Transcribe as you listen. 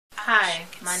Hi,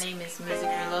 my name is Music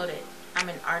Reloaded. I'm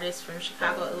an artist from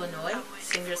Chicago, Illinois,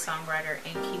 singer, songwriter,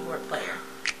 and keyboard player.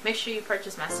 Make sure you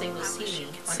purchase my single CD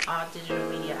on all digital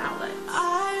media outlets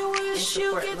and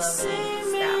support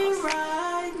LoveLeeStyles.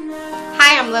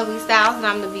 Hi, I'm LoveLeeStyles and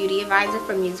I'm the beauty advisor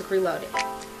for Music Reloaded.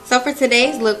 So for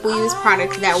today's look, we use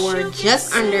products that were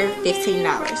just under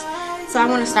 $15. So I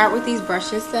want to start with these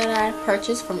brushes that I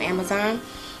purchased from Amazon.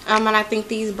 And I think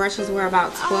these brushes were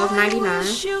about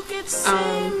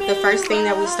 $12.99. The first thing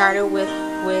that we started with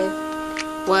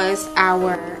was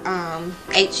our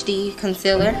HD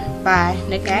concealer by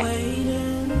Nikat.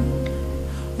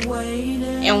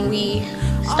 And we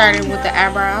started with the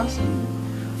eyebrows.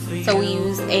 So we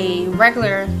used a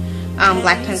regular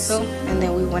black pencil, and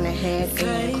then we went ahead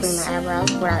and cleaned the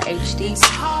eyebrows with our HD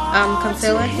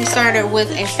concealer. We started with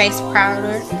a face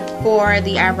powder for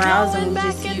the eyebrows, and we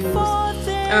just used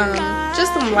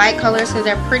just some light colors because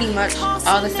they're pretty much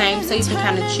all the same, so you can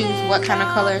kind of choose what kind of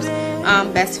colors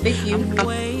best fit you.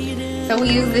 So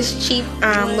we use this cheap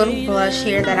little blush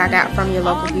here that I got from your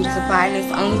local beauty supply, and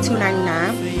it's only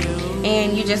 $2.99.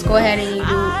 And you just go ahead and you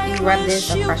rub this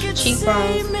across your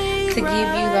cheekbones to give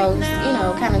you those, you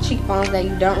know, kind of cheekbones that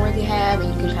you don't really have,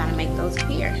 and you can kind of make those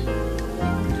appear.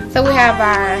 So we have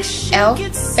our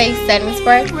e.l.f. face setting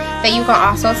spray that you can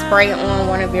also spray on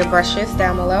one of your brushes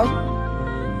down below.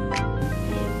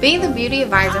 Being the beauty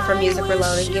advisor for Music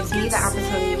Reloaded gives me the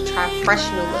opportunity to try fresh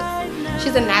new looks.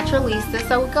 She's a naturalista,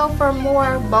 so we go for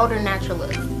more bolder natural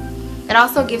looks. It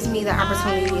also gives me the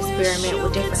opportunity to experiment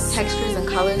with different textures and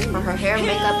colors for her hair,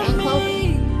 makeup, and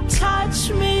clothing.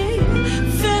 Touch me,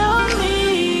 feel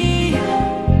me.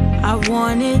 I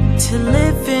wanted to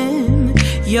live in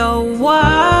your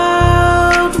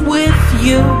world with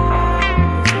you.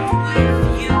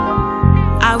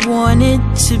 I wanted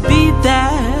to be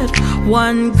that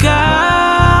one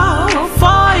girl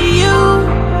for you.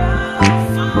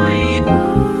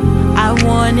 I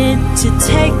wanted to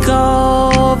take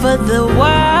over the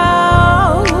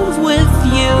world with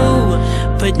you,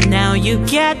 but now you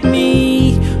get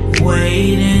me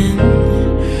waiting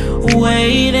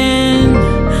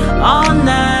all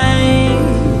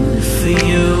night for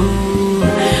you.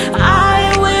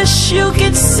 I wish you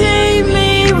could see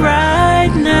me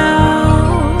right now.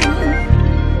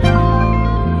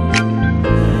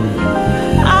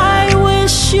 I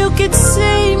wish you could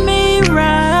see me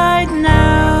right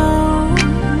now.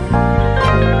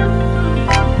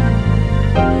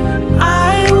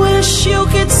 I wish you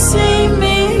could see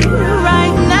me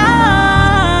right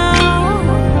now.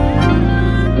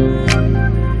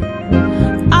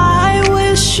 I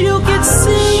wish you could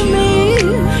see me,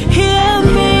 hear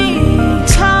me,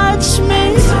 touch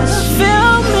me,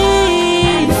 feel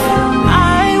me.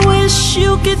 I wish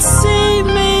you could see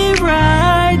me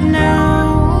right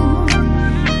now.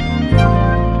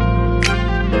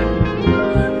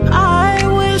 I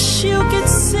wish you could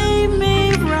see me.